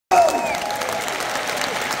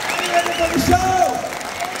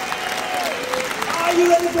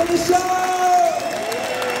for the show!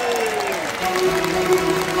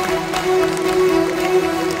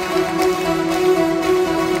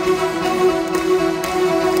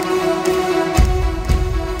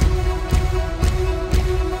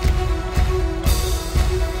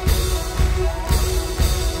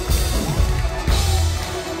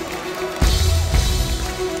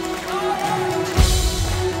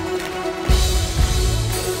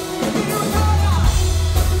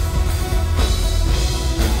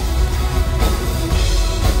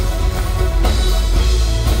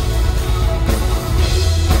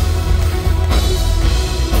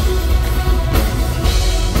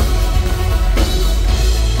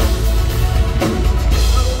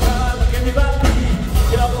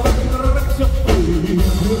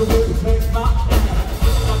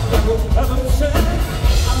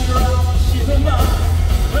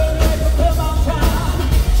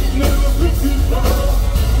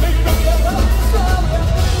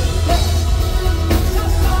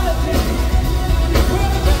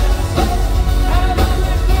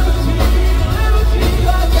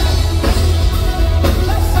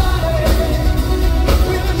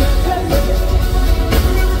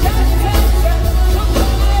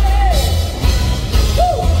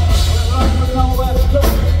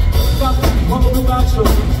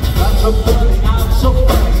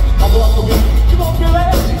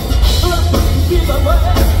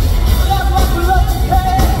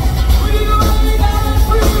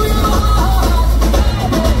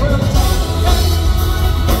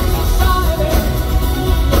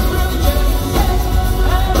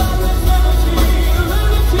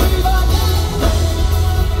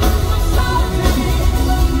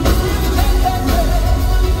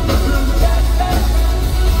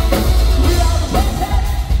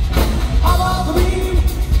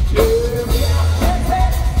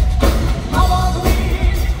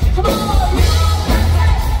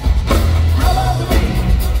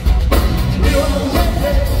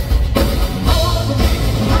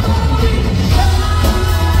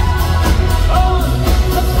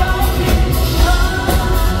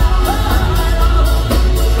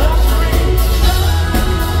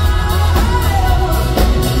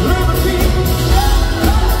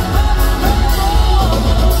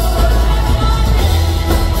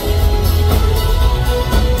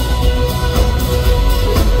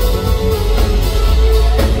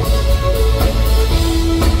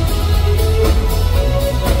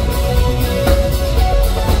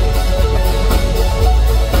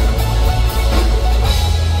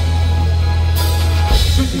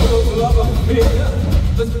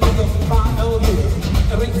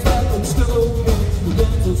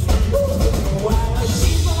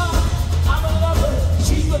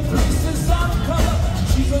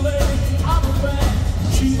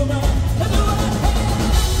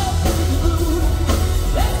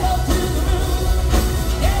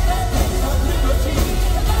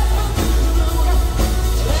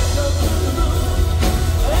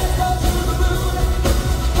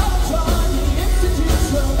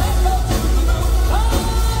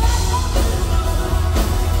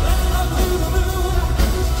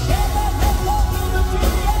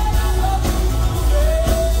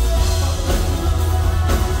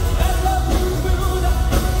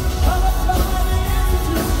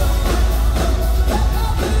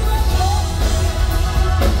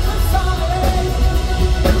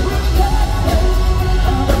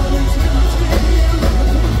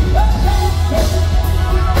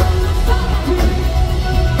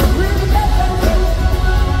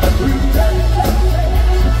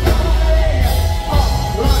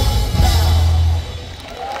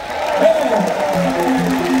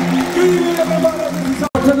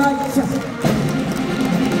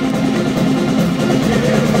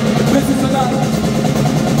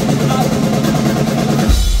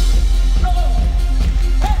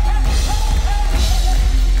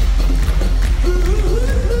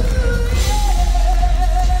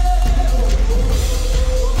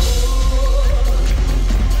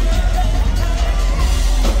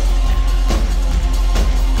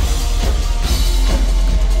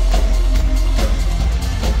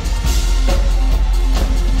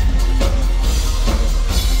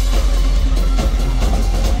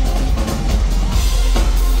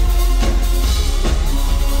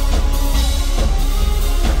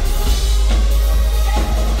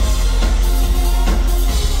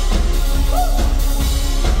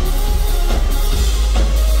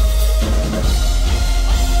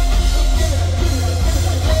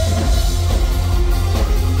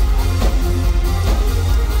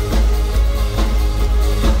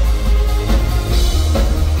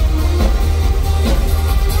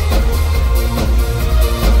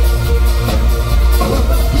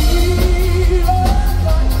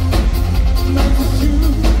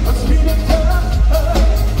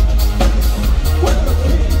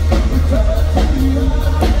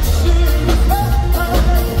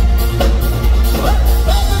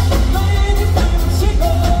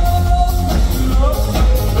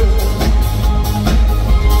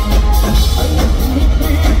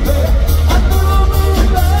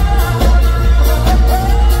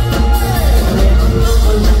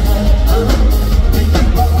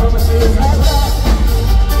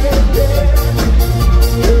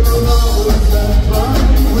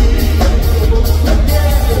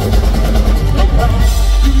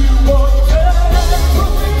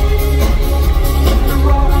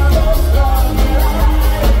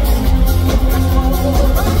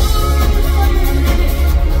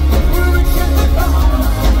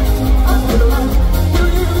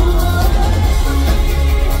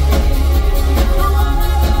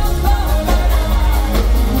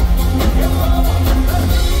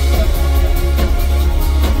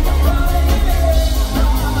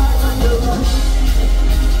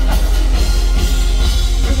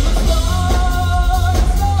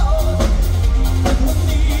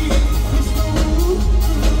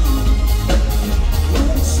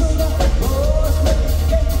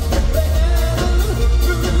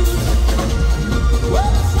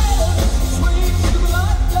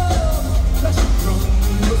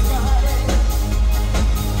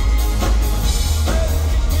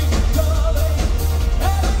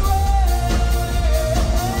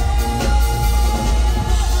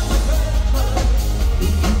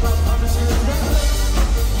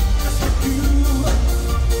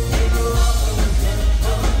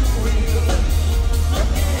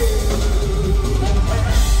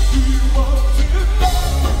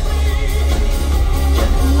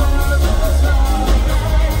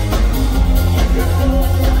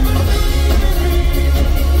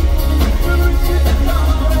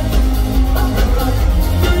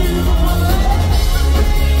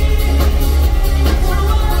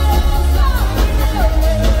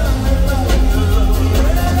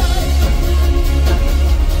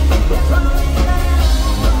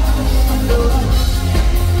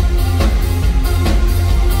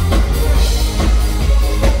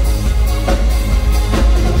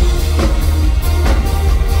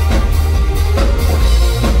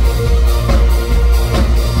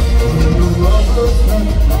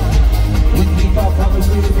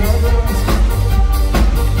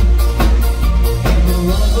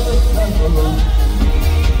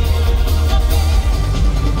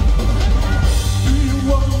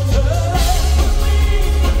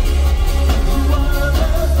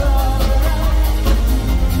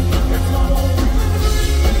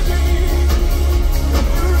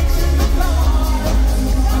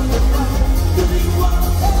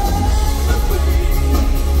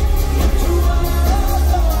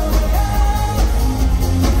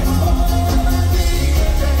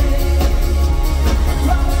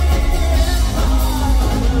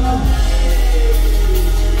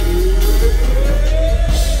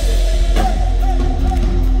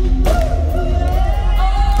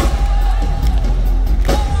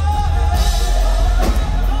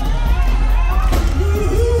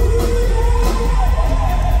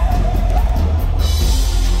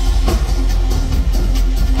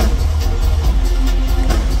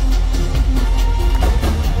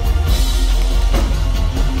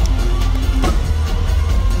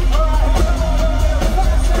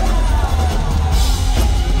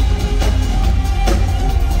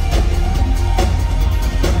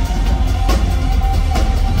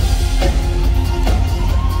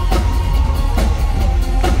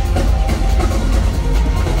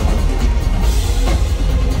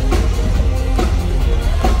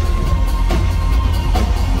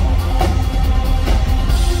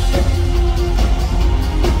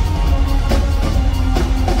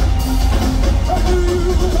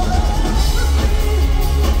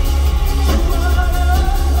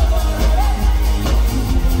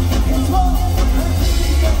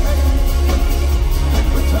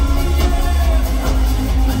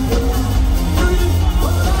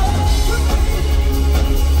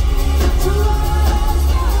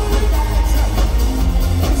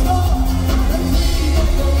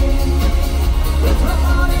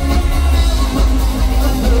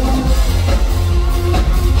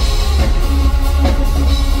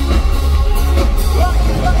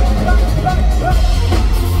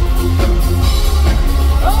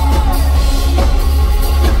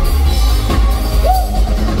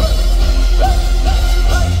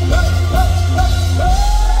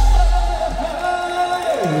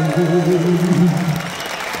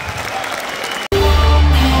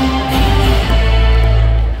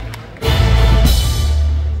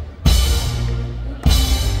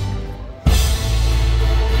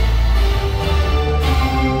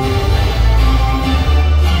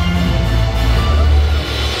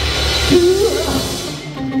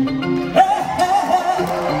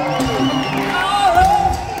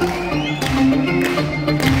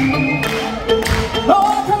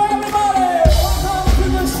 Welcome everybody! Welcome to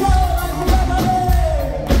the show, everybody!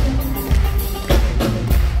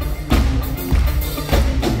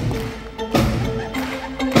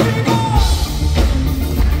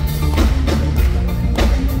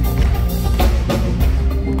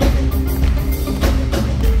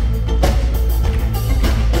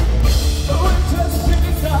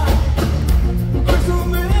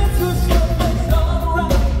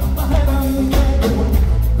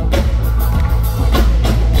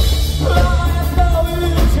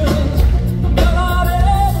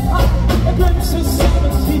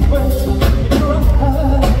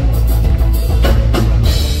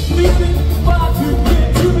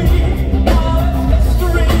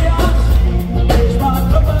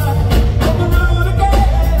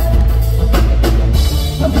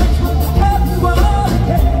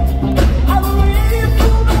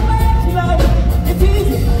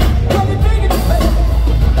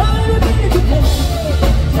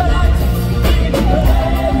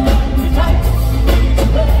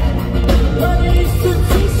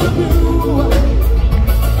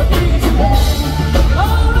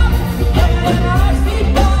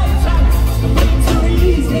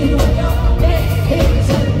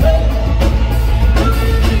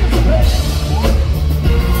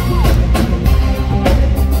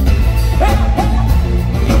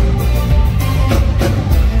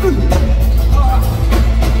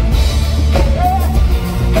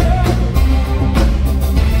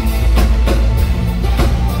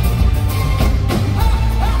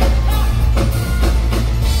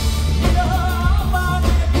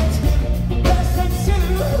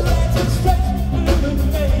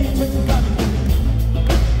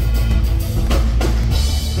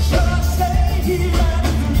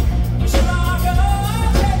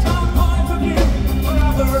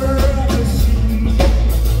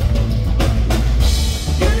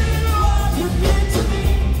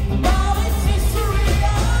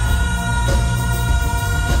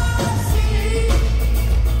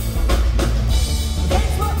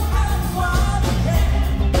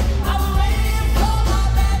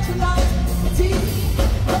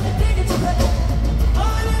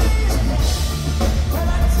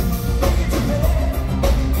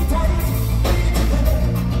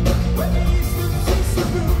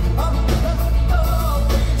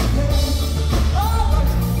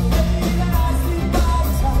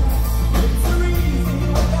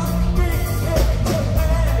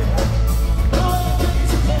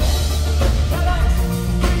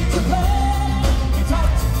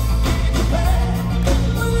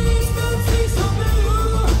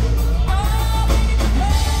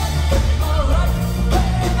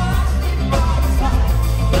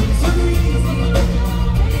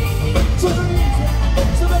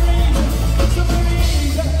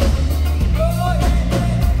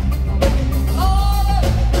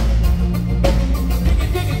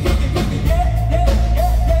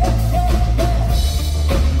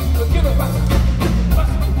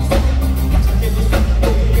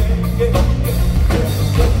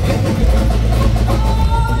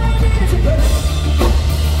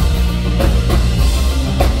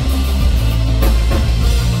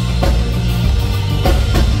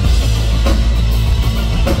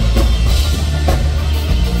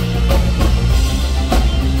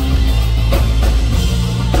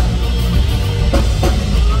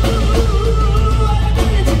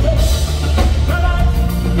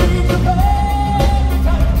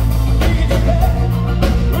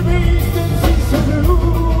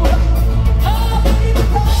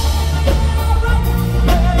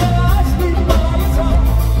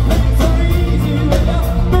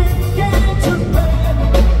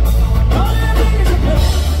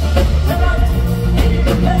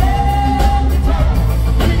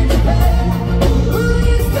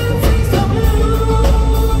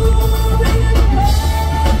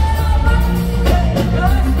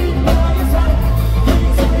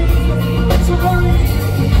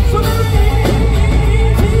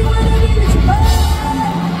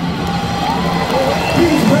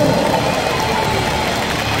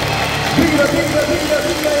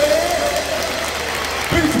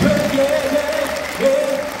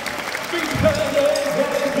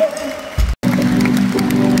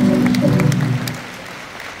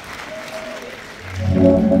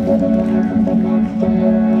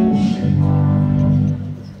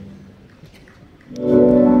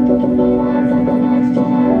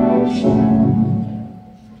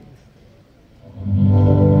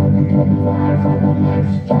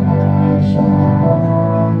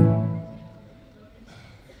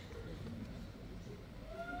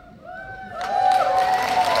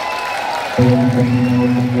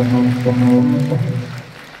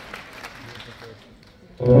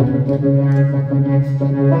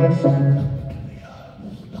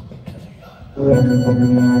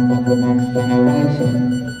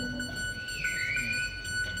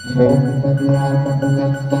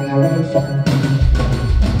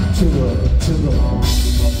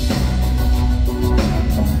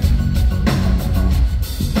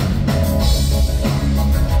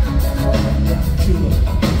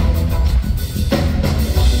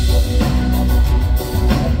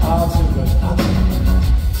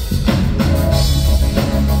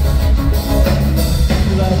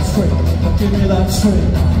 Give me that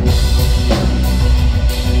string.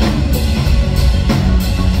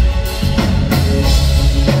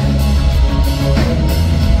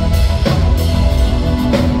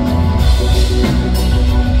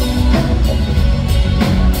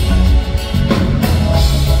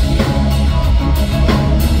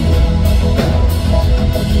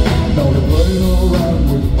 Now you're running around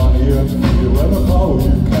with money and fear and a power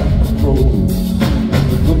you can't control.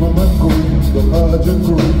 The government green, the merchant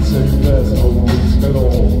green, saying there's no risk at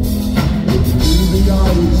all. Looking through the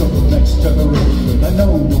eyes of the next generation, I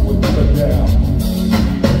know you will never dare.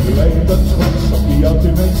 You ain't the tricks of the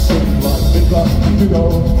ultimate sin, like Hitler, you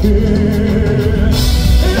don't care.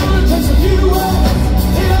 It only takes a few words,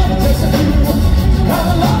 it only takes a few, and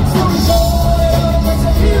a long story short, it only takes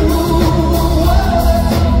a few words.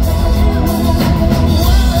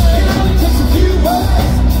 It only takes a few words,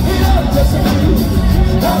 it only takes a few,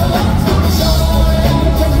 and a long story short, it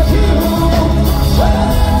only takes a few words.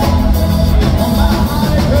 On my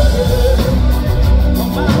head, on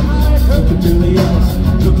my head. Look into the eyes,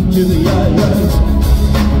 look into the eyes.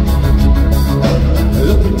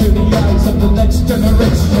 Look into the eyes of the next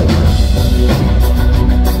generation.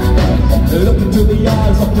 Look into the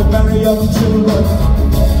eyes of your very young children.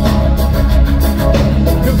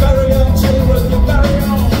 Your very young children, your very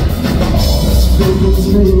young. Struggle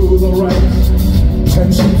through the ranks,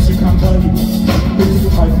 tensions you can't hide. Big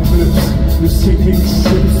tightened lips, you're sinking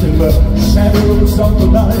ships in the shadows of the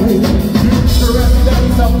night. You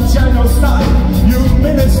presidents of genocide, you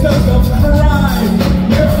ministers of crime,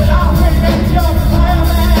 you laughing at your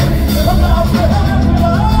firemen about to heaven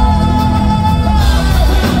below.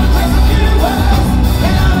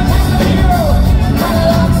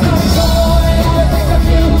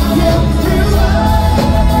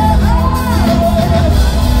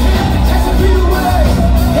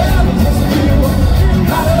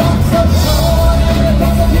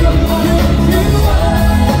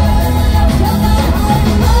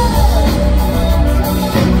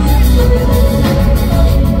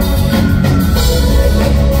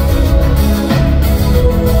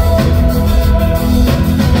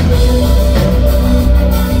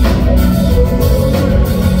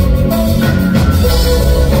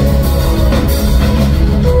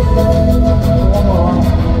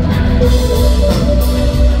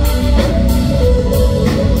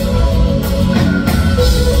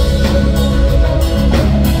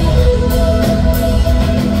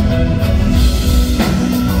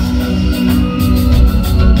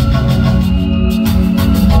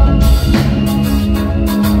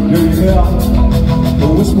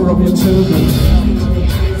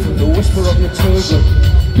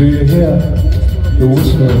 Do you hear the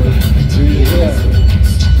whisper? Do you hear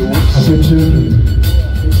the whisper? I said, children,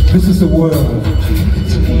 this is the world.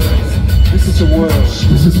 This is the world.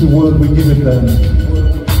 This is the world we give it them. This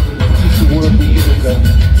is the world we give it them.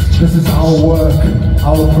 This is our work,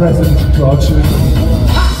 our present to our children.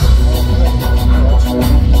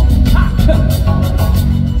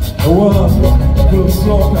 A world full of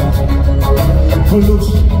slaughter,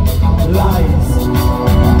 pollution, lies.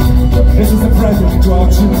 This is the present to our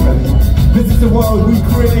children. This is the world we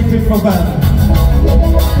created for them.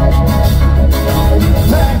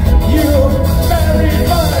 Thank you very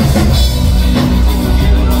much.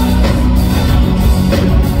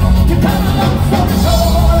 To come along from the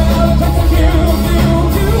shore, it'll take a few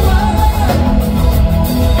words.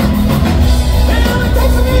 It only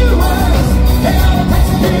takes a few words. It only takes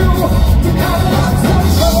a few. To come along from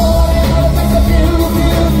the shore, it'll take a few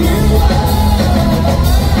words.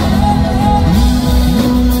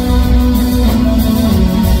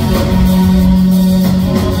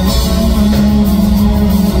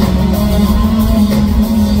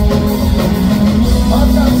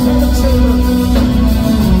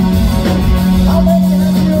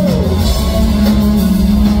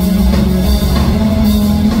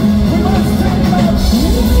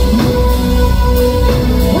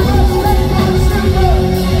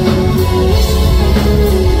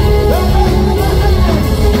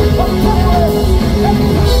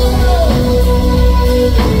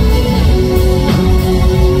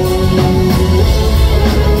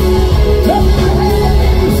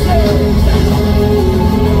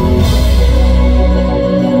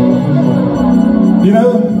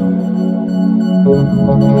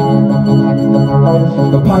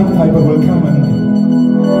 The Pied Piper will come and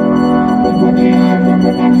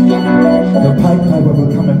the Pied Piper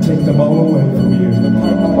will come and take them all away from you. The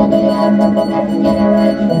Pied Piper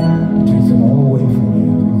takes them all away from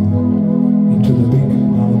you into the big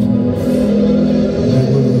mountains. They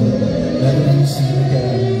will never be seen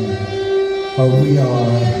again. But we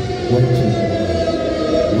are waiting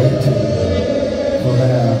for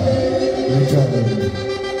their return.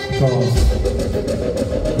 Because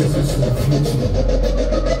this is the future.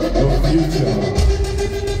 The future.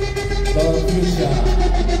 The future.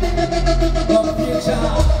 The future.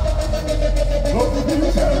 The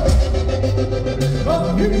future. The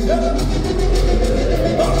future.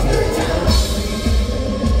 The future.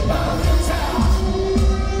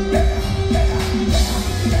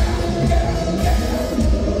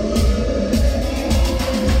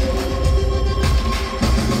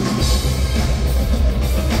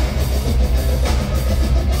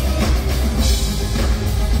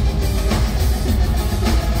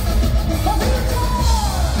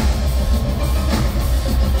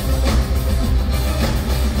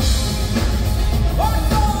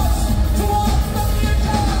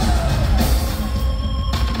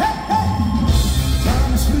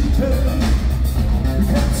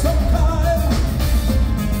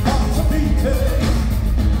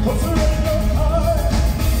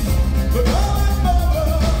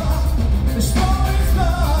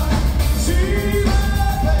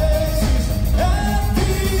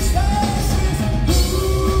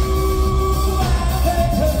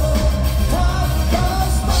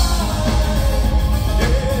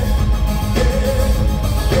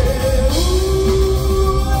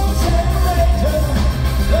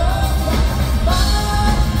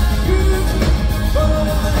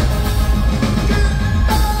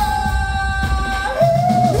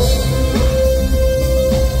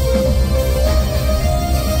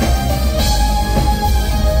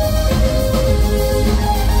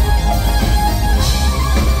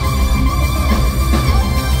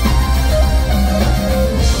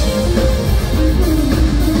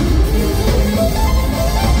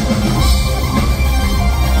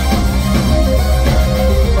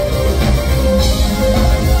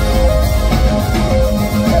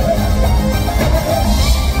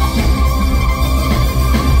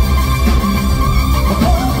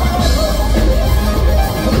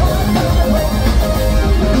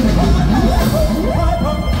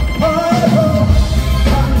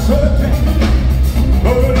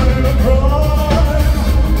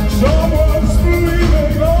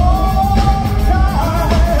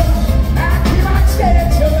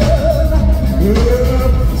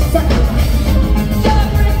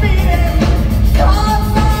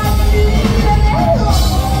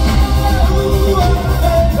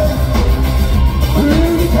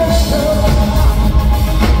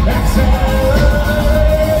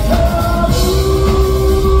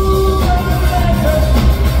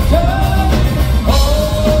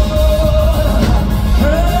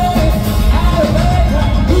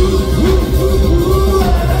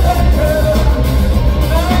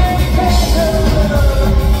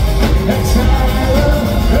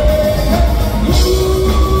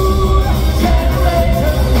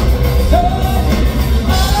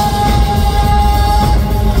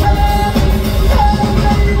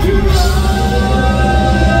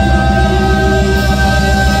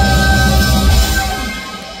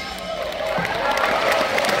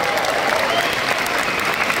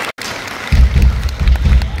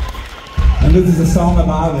 And this is a song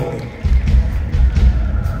about it.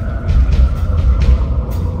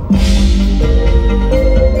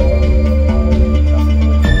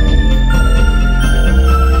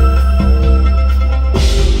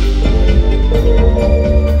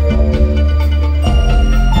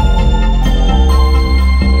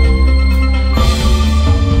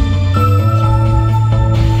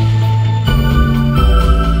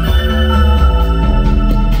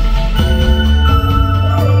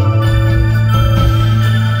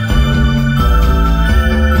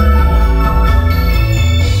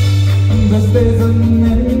 There's an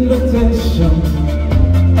invitation,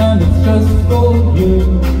 and it's just for you.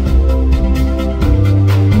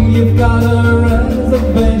 You've got a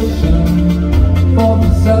reservation for the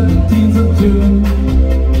 17th of June.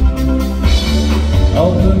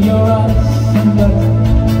 Open your eyes and let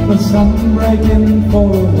the sun break in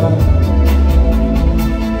for a while.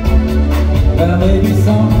 There may be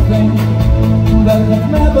something that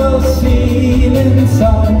you've never seen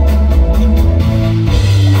inside.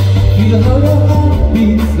 Feel how your heart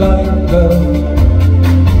beats like a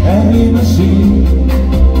heavy machine.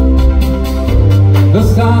 The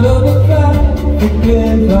sound of the traffic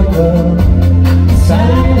is like a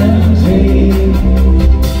silent dream.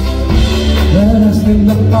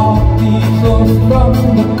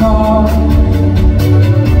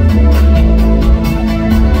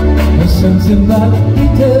 in that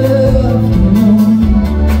bitter afternoon.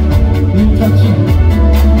 You touch your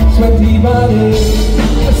sweaty body,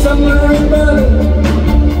 a summer in Berlin.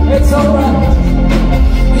 It's alright,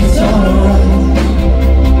 it's alright.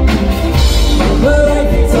 The light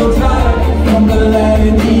gets so tired from the light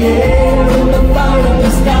in the air and the fire in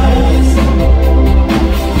the skies.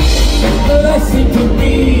 But I seem to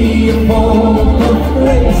be a form of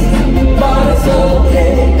grace, but it's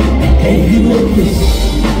okay. I gave you a kiss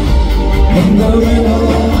in the middle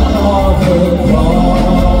of the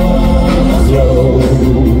crossroad.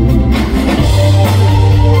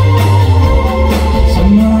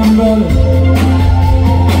 Summer in Berlin,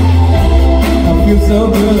 I feel so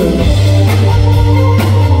good.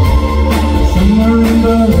 Summer in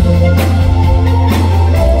Berlin,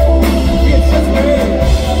 it's just great.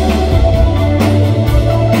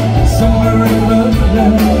 Summer in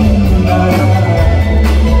Berlin,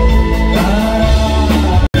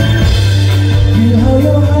 feel how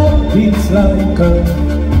your heart beats like a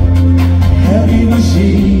heavy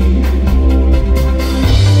machine.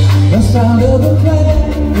 The sound of the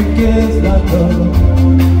traffic is like a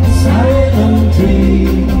silent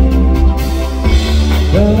dream.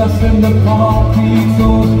 The dust in the coffee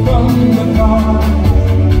goes from the car.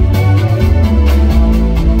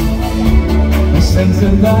 The sense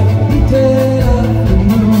of that heated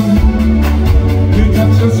afternoon. You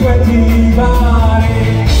touch your sweaty body.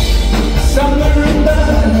 Summer in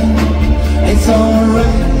Berlin, it's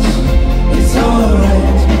alright, it's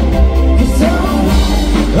alright, it's alright.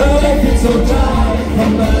 The light gets so tired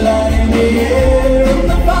from the light in the air and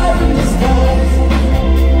the fire in the skies.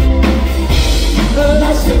 And I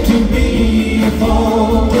seem to be a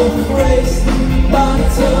form of grace, but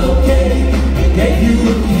it's okay. I gave you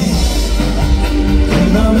a kiss in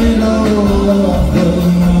the middle of the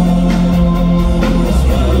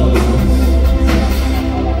crossroads.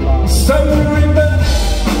 Summer in Berlin,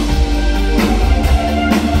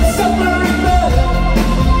 summer in Berlin,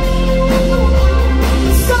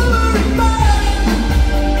 summer in Berlin.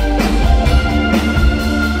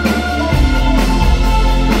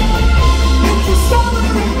 It's a summer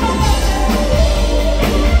in Berlin.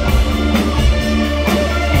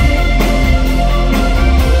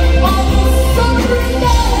 Oh, summer in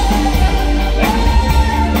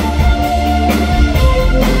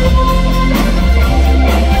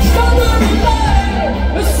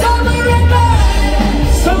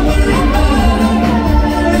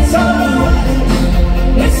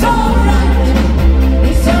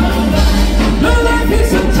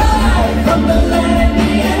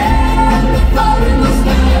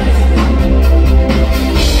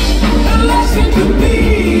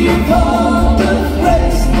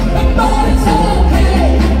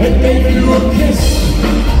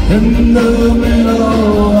in the middle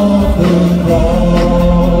of the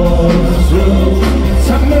crossroads.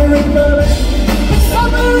 Summer in Berlin,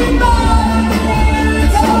 summer in Berlin.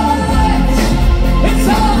 It's alright, it's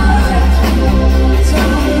alright, it's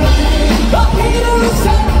alright. The heat of the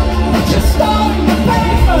sun just on the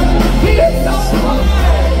pavement. It's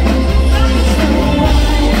alright,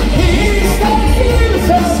 he's the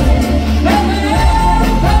Jesus, and the air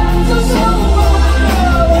comes so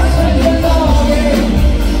wild. Watching the longing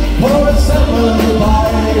for a summer by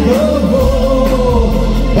the road,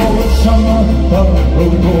 for a summer by the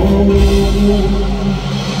road.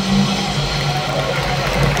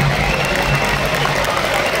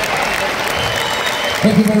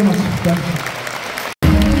 Thank you very much. Thank you.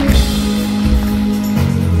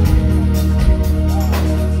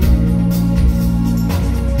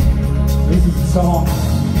 This is a song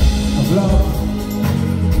of love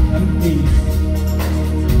and peace.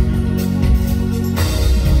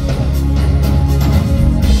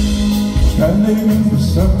 Standing in the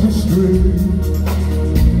empty street,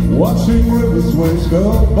 watching rivers waves go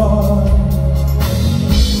by,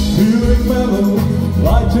 feeling mellow,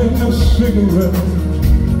 lighting a cigarette,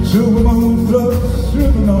 silver moon floats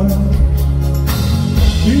through the night.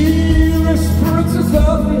 Dearest princess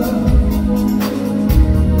of love,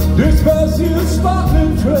 disperse your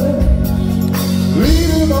sparkling dress,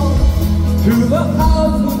 leading on to the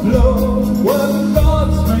house of love, where the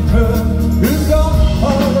gods may turn his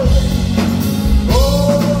heart.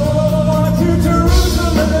 To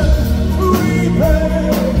Jerusalem we pray,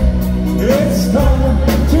 it's time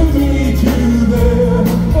to meet you there.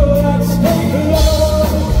 Let's take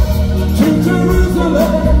love to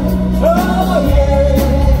Jerusalem, oh yeah.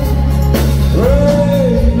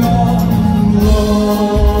 Rain on love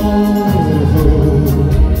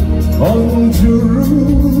on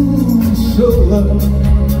Jerusalem.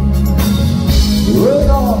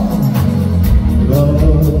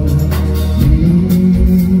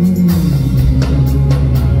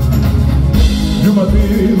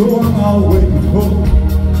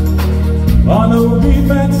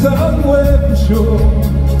 shore.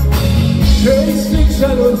 Chasing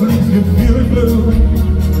shadows leaves you feeling blue.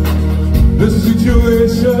 The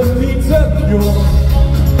situation needs a cure.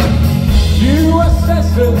 New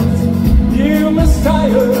assassins, new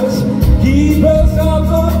messiahs, keepers of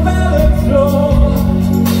the balance floor.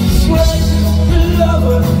 Straight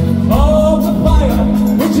lovers of the fire,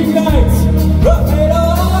 which ignites the fate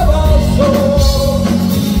of our soul.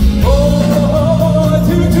 Oh,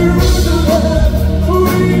 to Jerusalem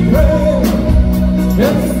we pray.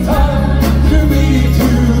 It's time to meet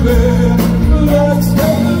you there. Let's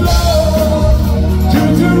take the love to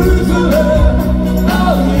Jerusalem.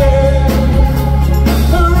 Oh yeah.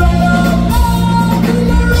 Right up to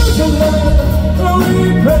Jerusalem we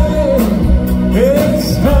pray. It's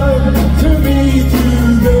time to meet you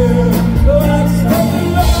there. Let's take the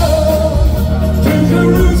love to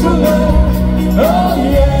Jerusalem. Oh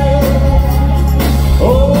yeah.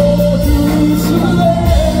 Oh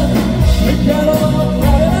Jerusalem, we cannot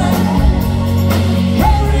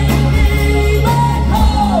carry me back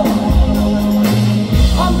home.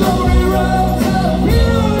 On glory roads of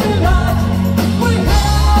beauty light, we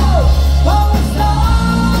have all the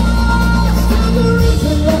stars to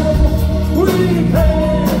Jerusalem. We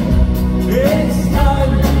pray, it's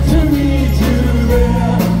time to meet you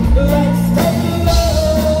there. Let's take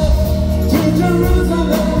love to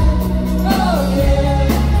Jerusalem. Oh yeah.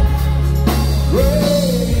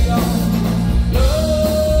 Rain on love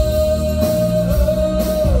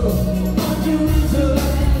on Jerusalem.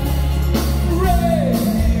 Rain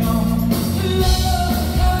on love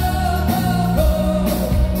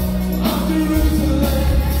on Jerusalem.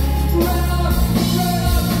 Rain on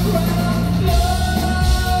love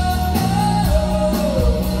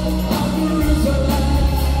on Jerusalem.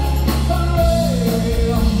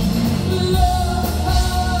 Rain on love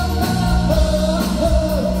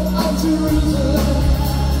on Jerusalem.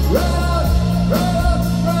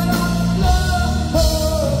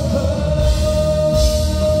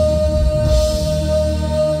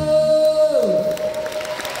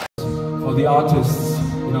 For the artists,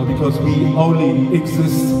 you know, because we only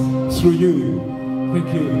exist through you.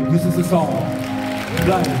 Thank you. This is the song.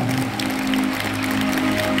 Blind.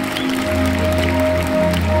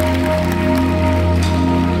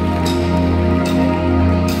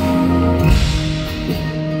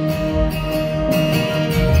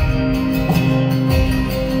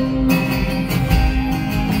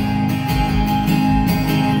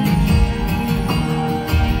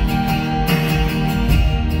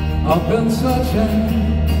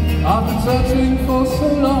 I've been searching for so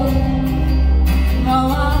long. Now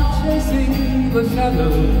I'm chasing the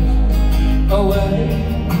shadows away.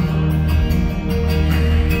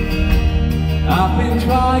 I've been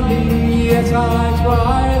trying, yes I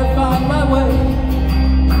try to find my way.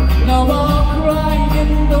 No more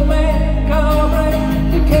crying, no make or break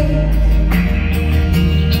the case.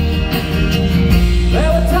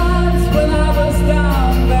 There were times when I was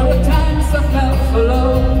down, there were times I felt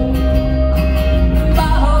alone.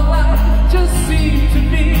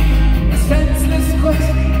 Senseless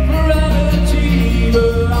quest for energy,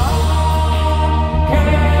 but I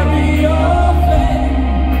carry your flame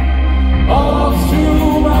all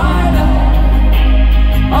through my life.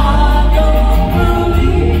 I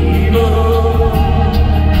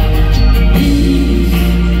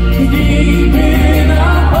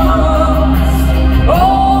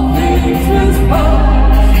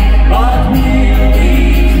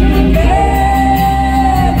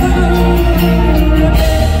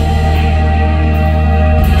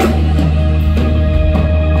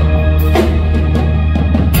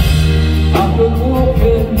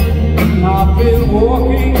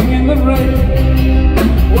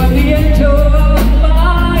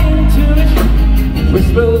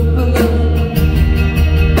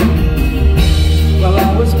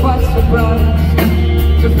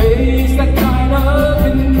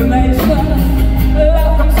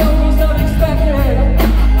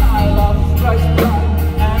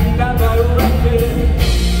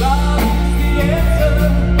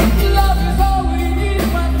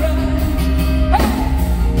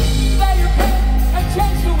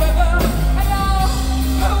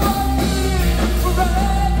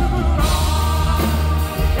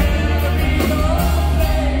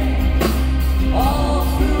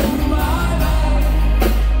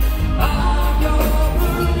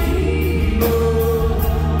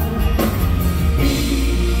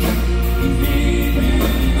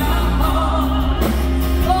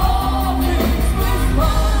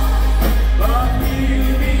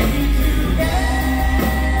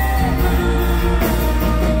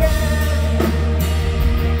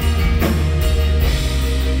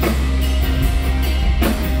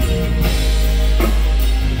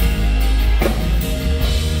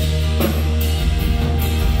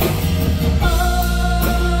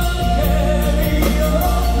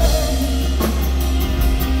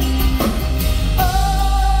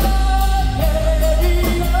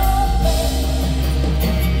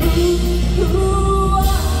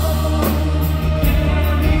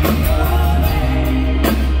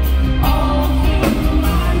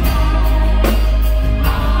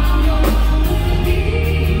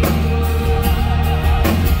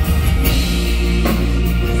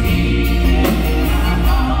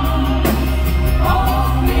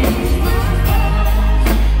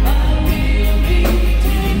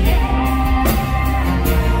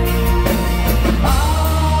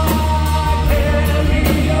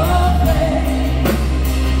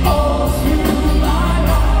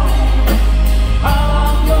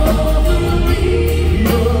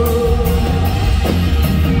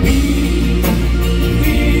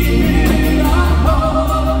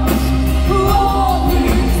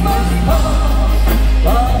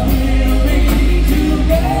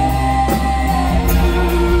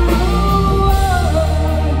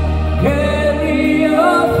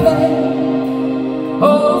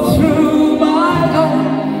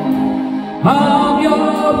I'm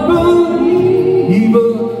your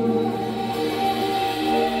believer.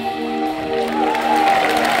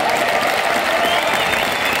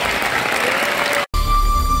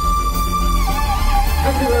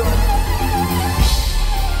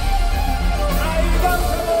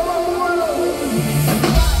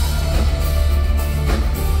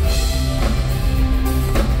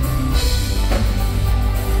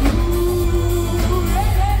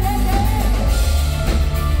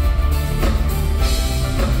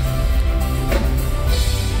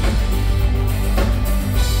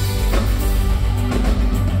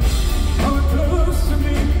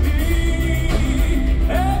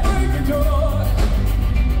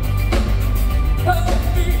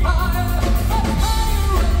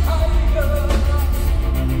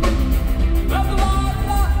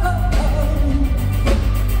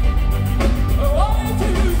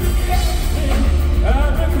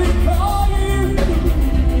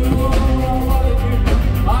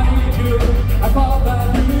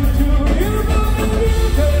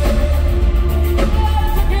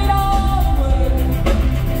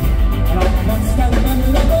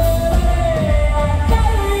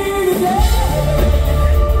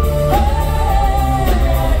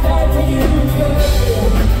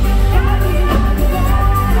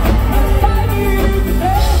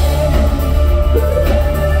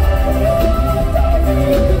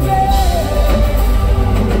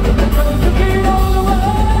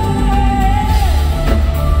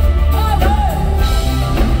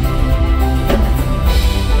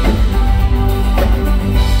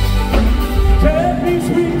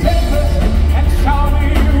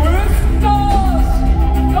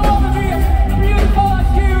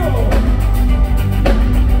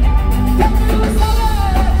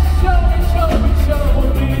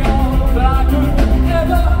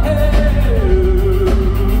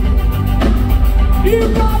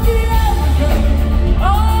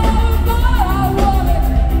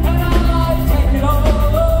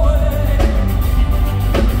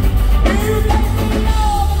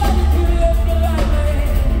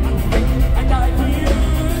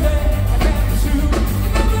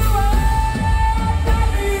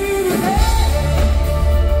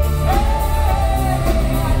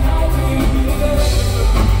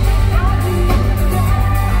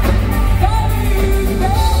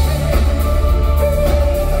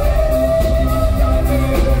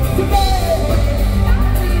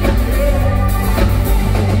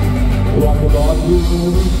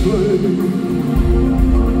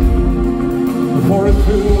 For it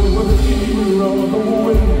filled with the fever of the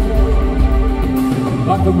wind,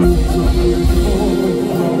 like the moons of beautiful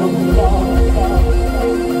from afar.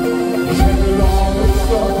 Tended on the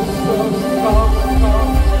surface of the star.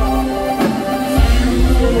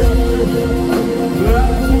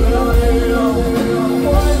 That's what I am.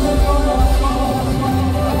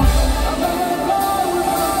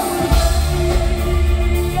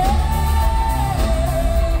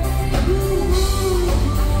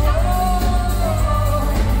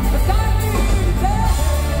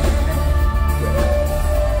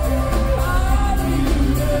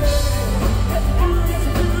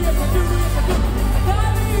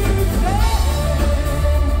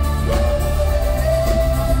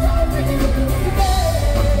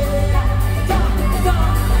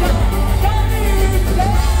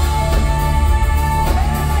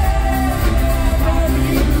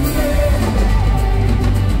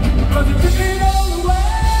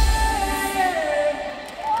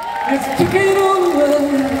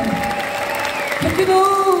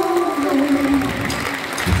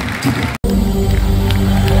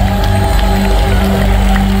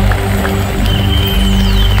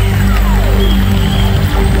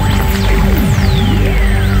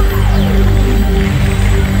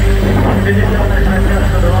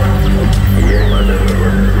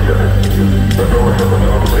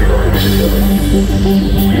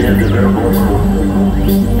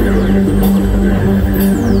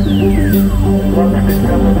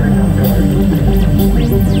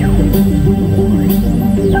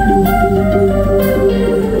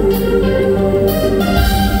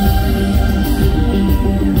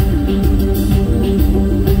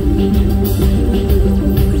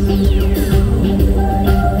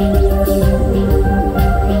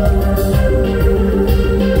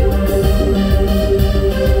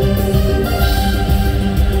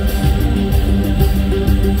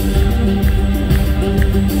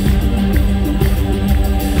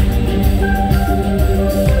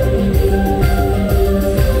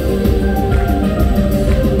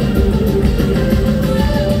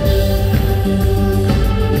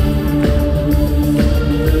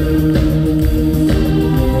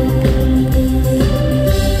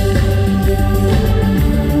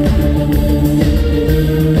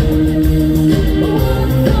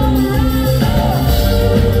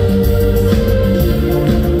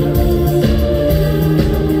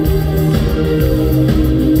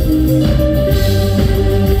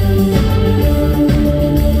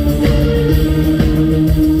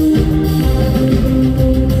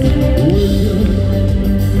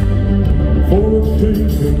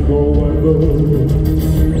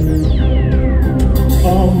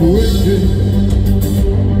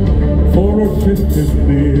 drifted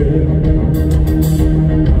beer.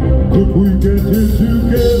 Could we get it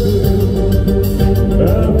together?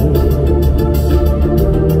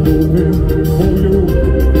 Hoping for you,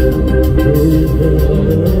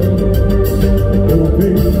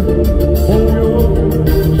 hoping for your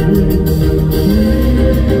sweet,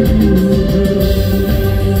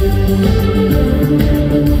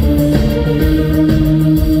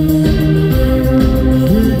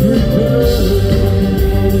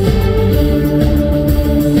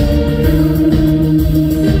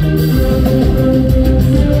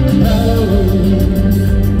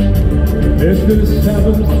 this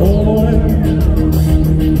heaven calling?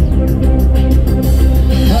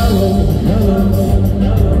 Hello, hello,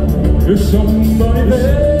 there's somebody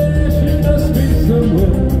there, she must be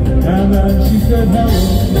somewhere. And then she said hello,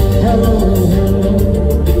 hello, hello,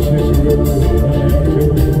 she's really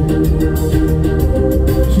angel.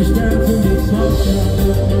 She stands in the sunshine,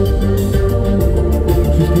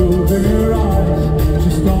 she's closing her eyes,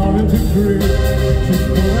 she's starting to dream, she's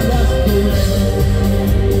going back to life.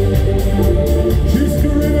 She's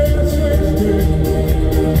screaming a strange thing,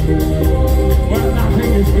 but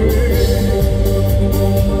nothing is good.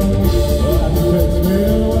 That takes me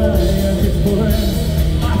away and she's pulling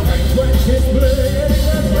my face when she's playing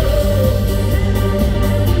the road.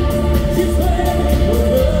 She's playing the road. She's playing the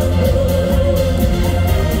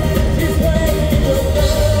road.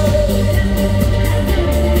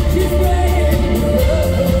 She's playing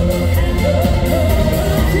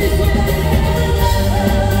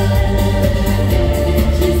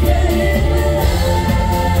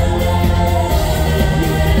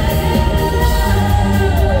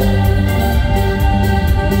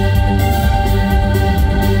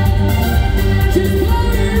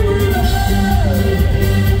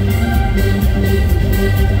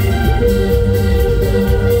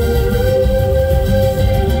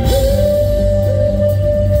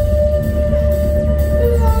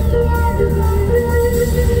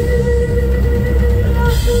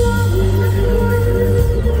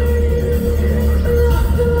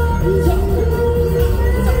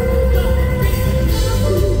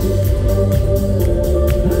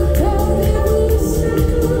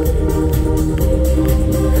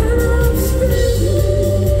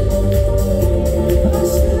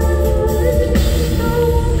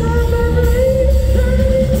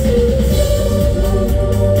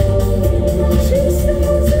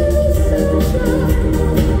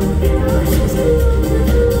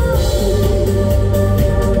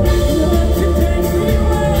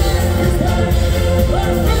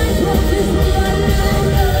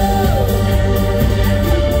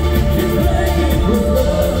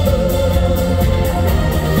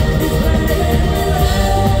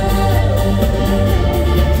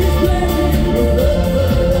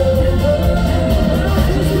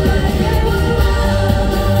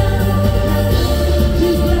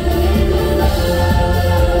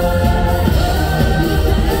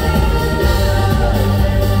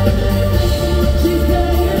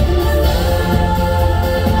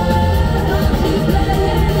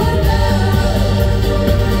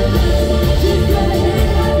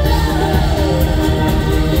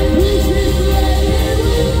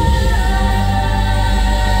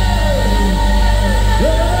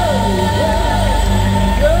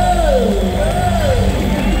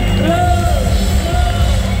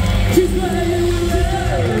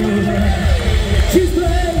She's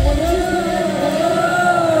playing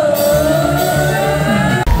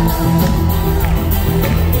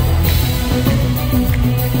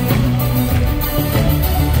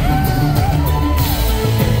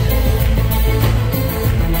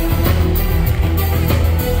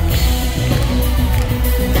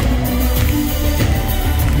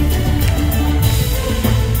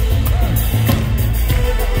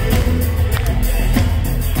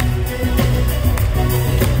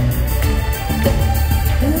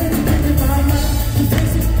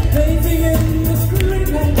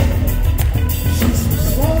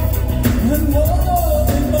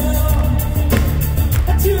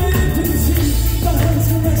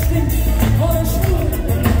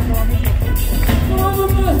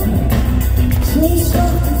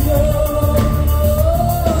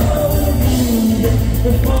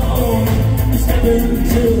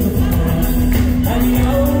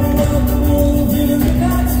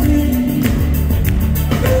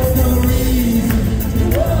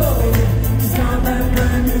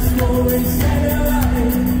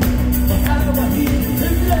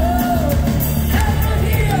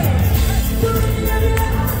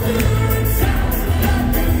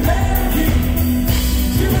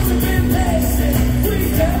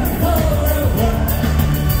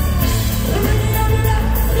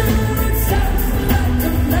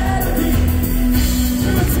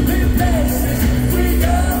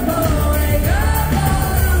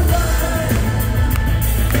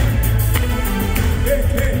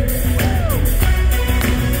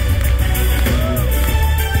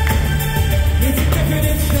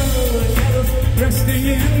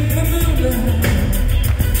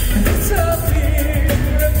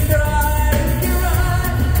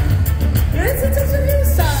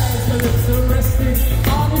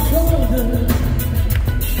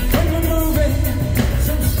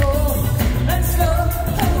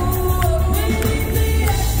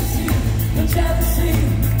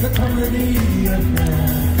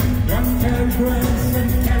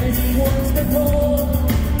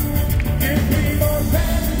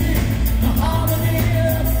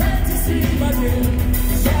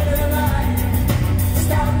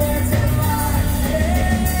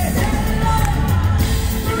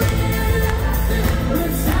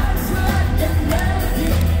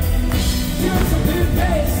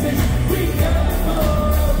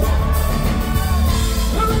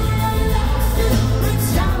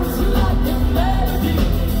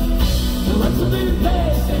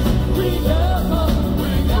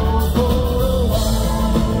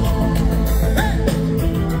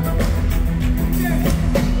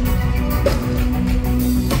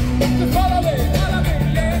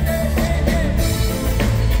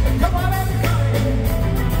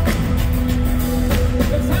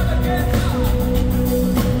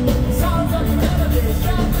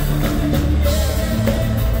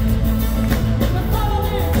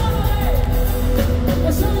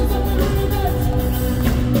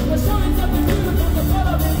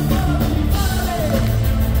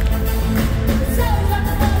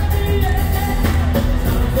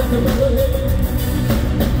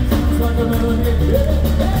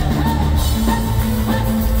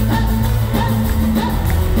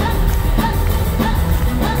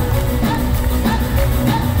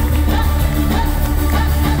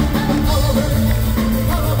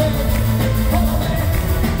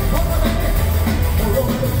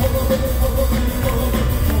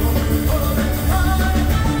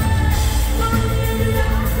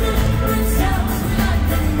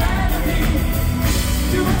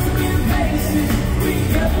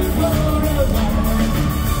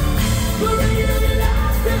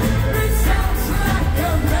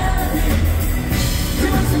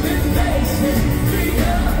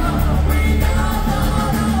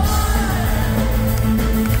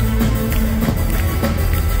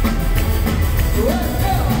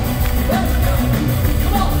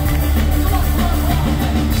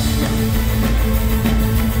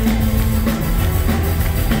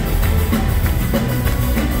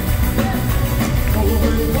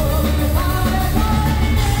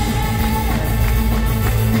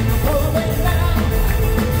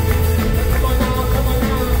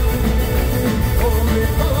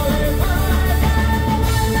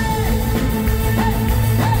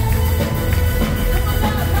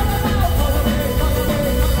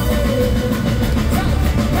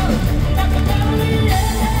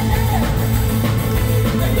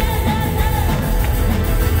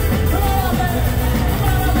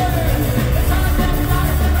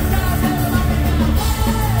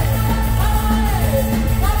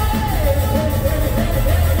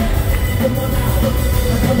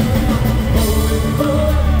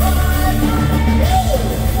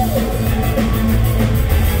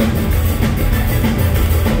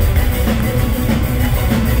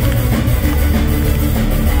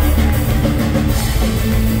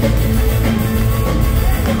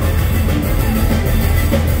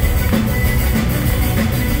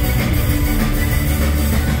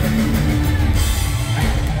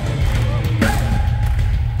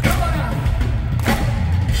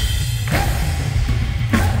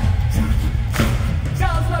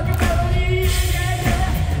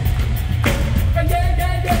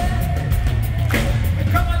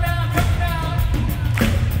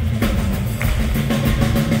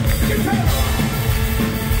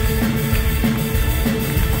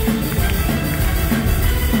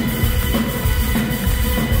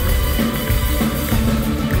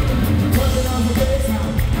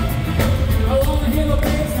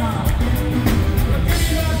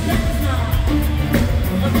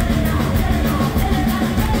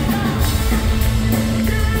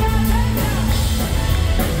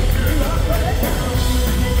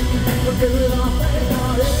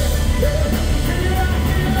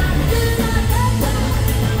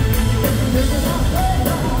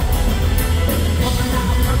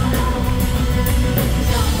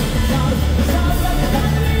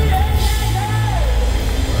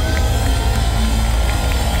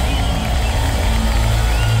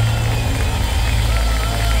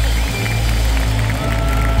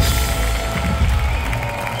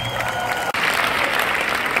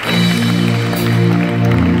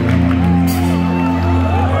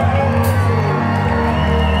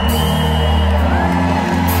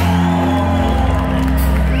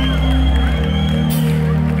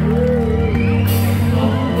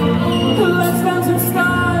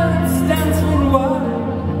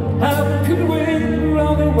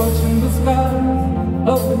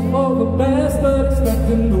hoping for the best but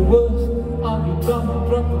expecting the worst. Are you gonna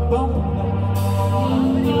drop the bomb?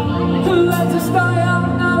 Let us die young,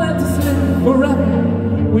 now let us live forever.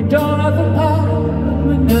 We don't have the power,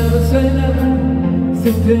 we never say never.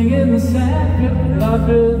 Sitting in the sand pit, life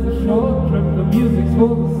is a short trip. The music's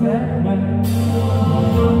for the sad man.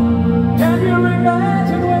 Can you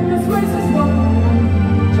imagine when this race is won?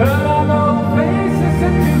 Turn our old faces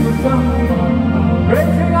into the sun.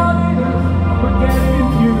 Raising our leaders, we're getting it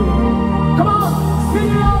you. Come on, sing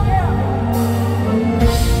it out here.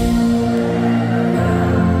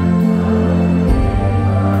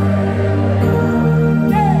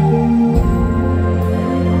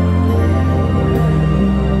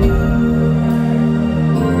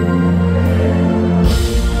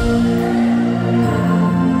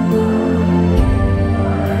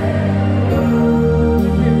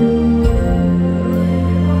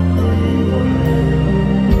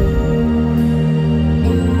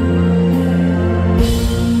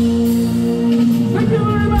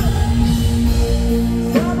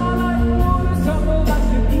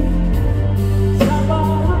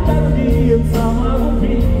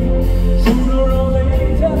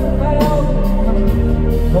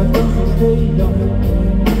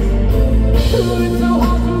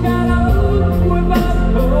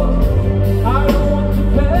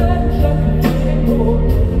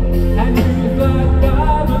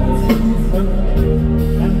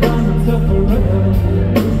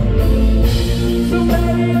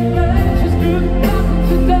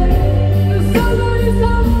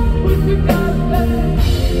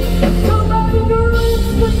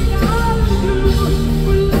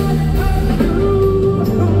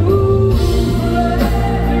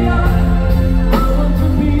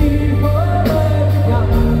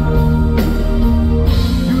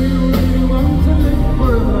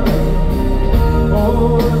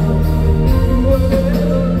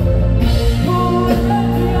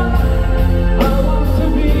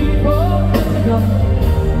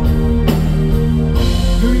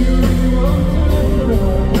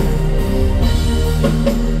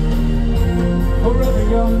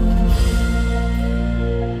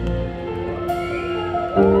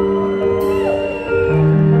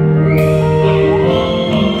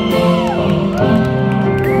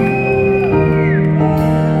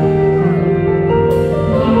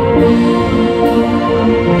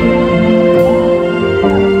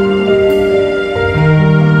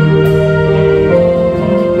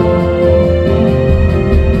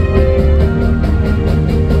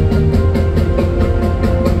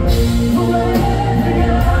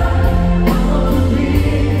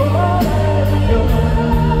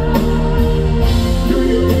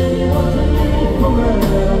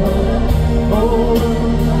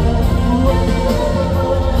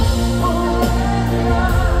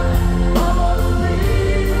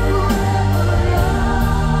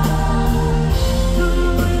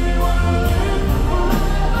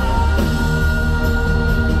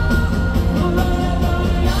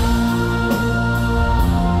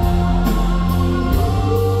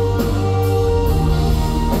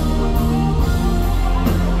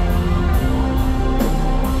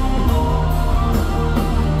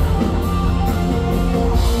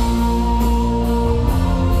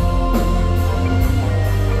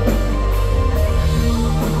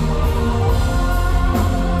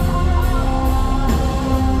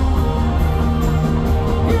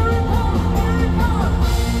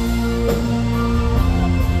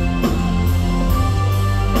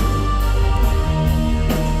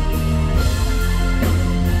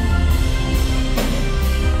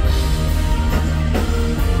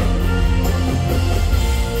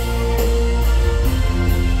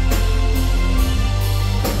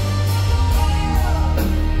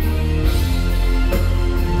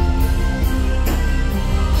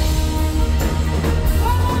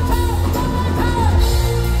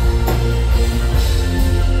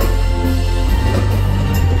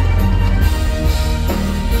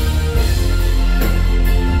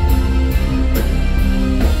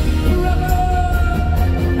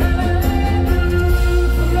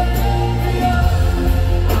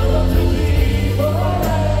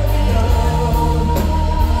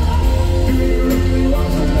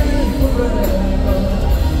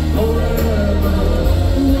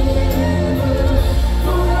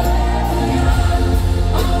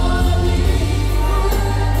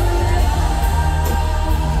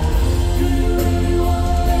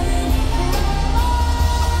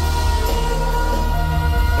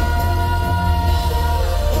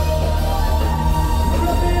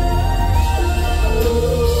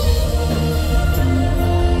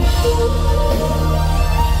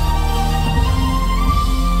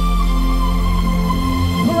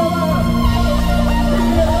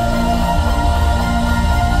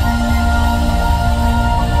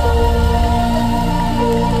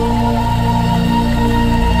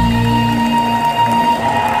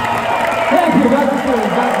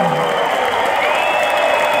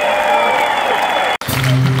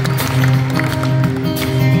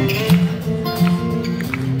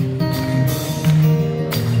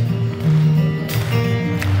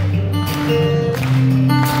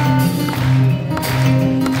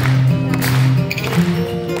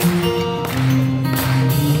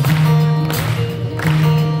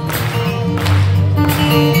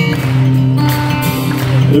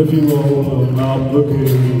 If you are not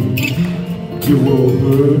looking, you will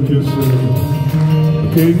hurt yourself. The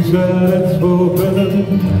king says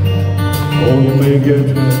forbidden, or you may get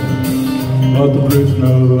hurt. Not the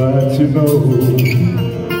prisoner that you know,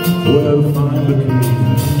 where to find the key.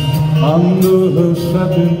 Under her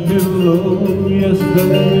satin pillow, yes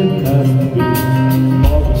there it has to be.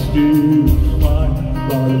 All the steve's fine,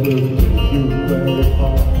 but it doesn't take you very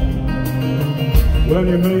far. When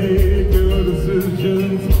you make your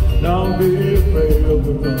decisions, don't be afraid of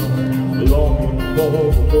the dark. Longing for the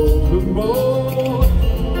golden ball,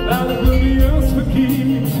 that it will be yours for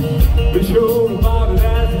keeps. Be sure about it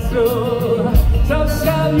as it's so. So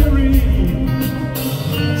shall you read,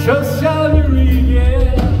 so shall you read,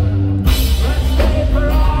 yeah. Let's take a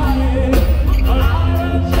ride, a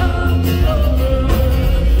chance over.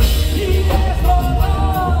 He has for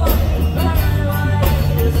love, that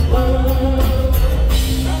this world.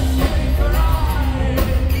 Let's take a ride,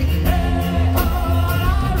 hey, oh,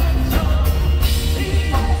 he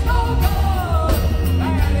has no God,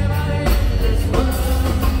 anybody in this world.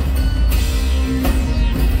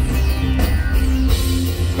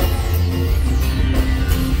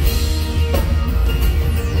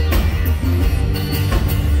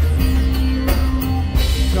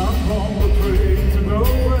 Jump on the train to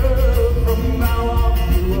nowhere. From now on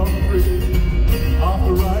you are free.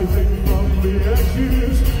 After rising from the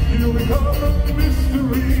ashes, you become a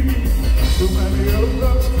mystery. Too many of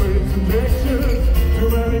those strange injections, too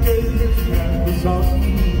many games can't be solved.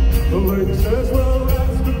 The lady says, well,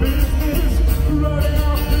 that's the business, running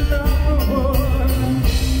after number one.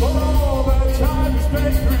 For all that Chinese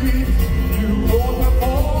pastries, you bought the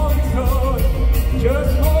falling sword.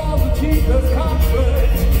 Just for the cheapest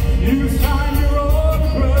comfort, you sign your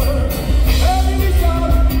autograph. Everything is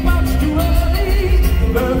done much too early,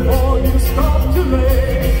 therefore you stop too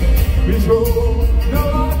late. Be sure no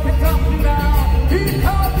one can stop you now. He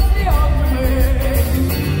comes the ultimate.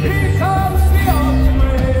 He comes the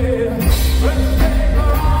ultimate. Let's take a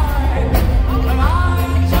ride, and I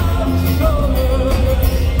jump shoulders.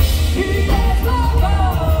 He has no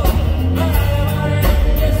love, never in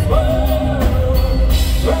this world.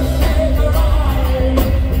 Let's take a ride,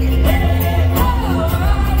 hey, oh,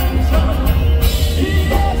 I'm jump. He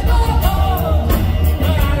has no love,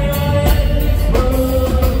 never in this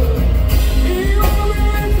world. He will be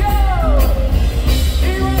with you.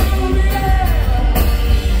 He will be there.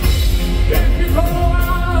 If you go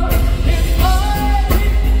out, it's mighty,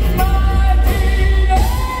 mighty.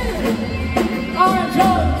 I'm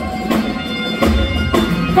John.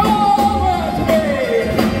 Come over to me.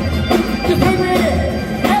 Just bring me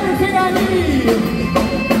everything I need.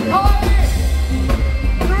 I want it.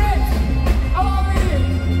 The rich. I want it.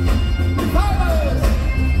 The fibers.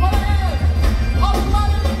 What I have. All the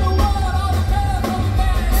money in the world. All the girls, all the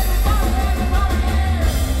men. Everybody, everybody.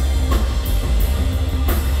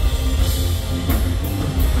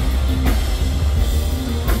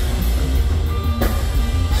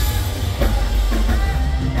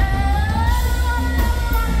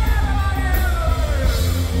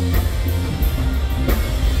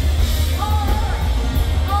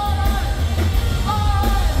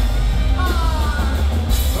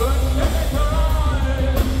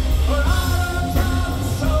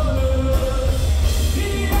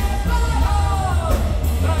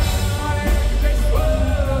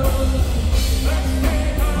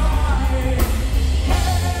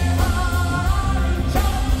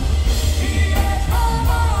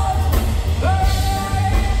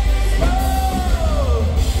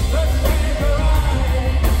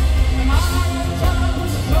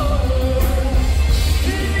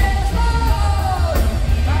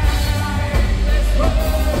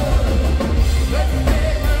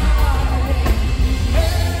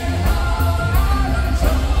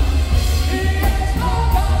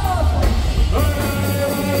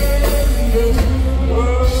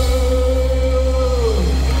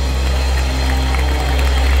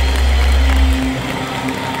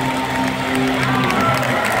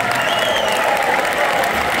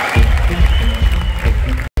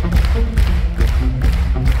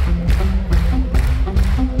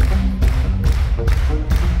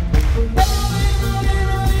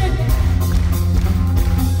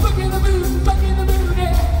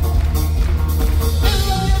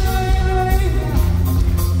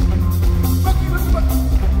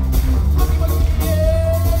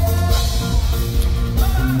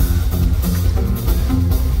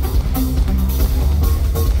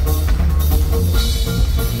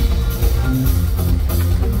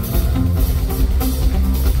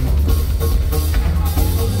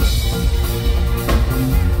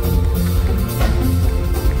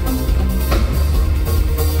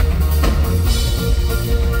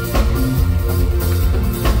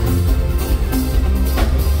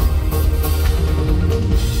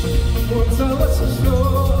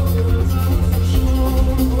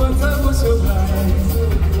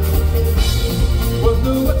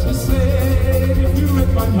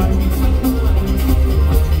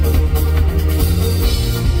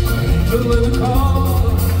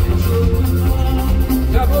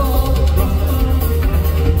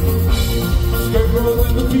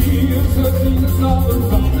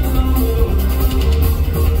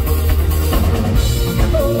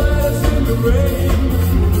 rain.